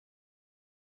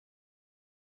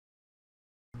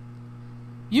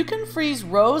You can freeze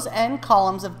rows and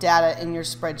columns of data in your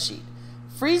spreadsheet.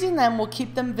 Freezing them will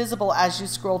keep them visible as you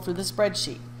scroll through the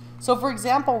spreadsheet. So for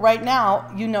example, right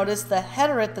now, you notice the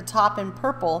header at the top in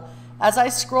purple. As I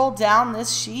scroll down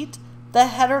this sheet, the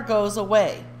header goes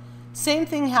away. Same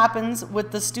thing happens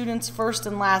with the students' first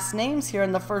and last names here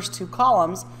in the first two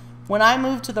columns. When I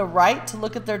move to the right to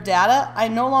look at their data, I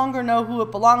no longer know who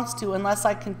it belongs to unless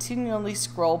I continually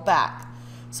scroll back.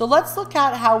 So let's look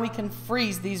at how we can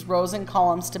freeze these rows and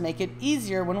columns to make it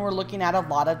easier when we're looking at a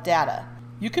lot of data.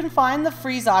 You can find the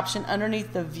freeze option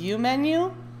underneath the View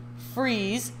menu,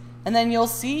 Freeze, and then you'll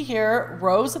see here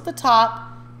rows at the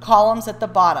top, columns at the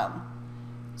bottom.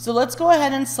 So let's go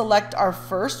ahead and select our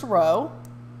first row.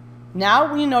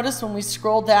 Now you notice when we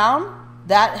scroll down,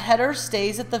 that header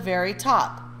stays at the very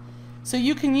top. So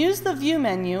you can use the View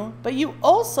menu, but you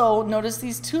also notice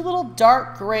these two little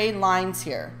dark gray lines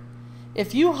here.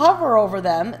 If you hover over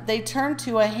them, they turn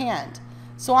to a hand.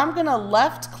 So I'm going to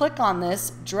left click on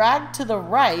this, drag to the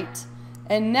right,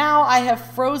 and now I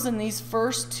have frozen these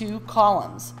first two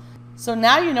columns. So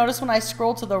now you notice when I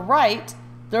scroll to the right,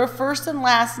 their first and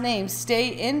last names stay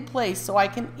in place so I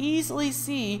can easily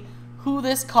see who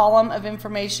this column of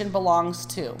information belongs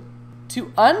to. To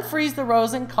unfreeze the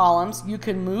rows and columns, you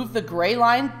can move the gray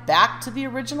line back to the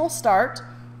original start,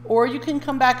 or you can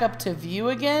come back up to View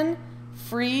again,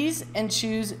 Freeze, and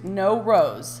choose No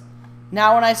Rows.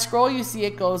 Now when I scroll, you see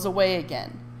it goes away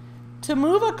again. To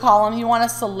move a column, you want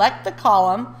to select the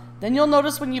column. Then you'll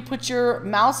notice when you put your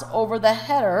mouse over the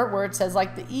header where it says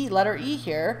like the E, letter E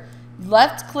here,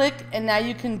 left click, and now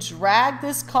you can drag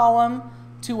this column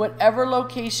to whatever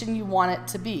location you want it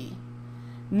to be.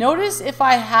 Notice if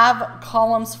I have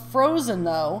columns frozen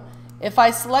though, if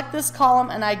I select this column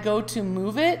and I go to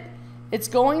move it, it's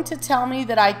going to tell me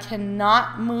that I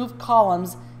cannot move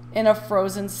columns in a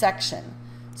frozen section.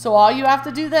 So all you have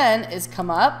to do then is come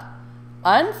up,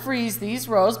 unfreeze these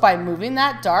rows by moving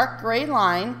that dark gray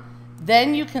line,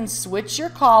 then you can switch your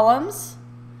columns,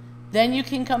 then you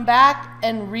can come back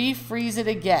and refreeze it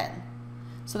again.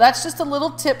 So that's just a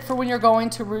little tip for when you're going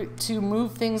to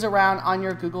move things around on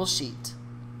your Google Sheet.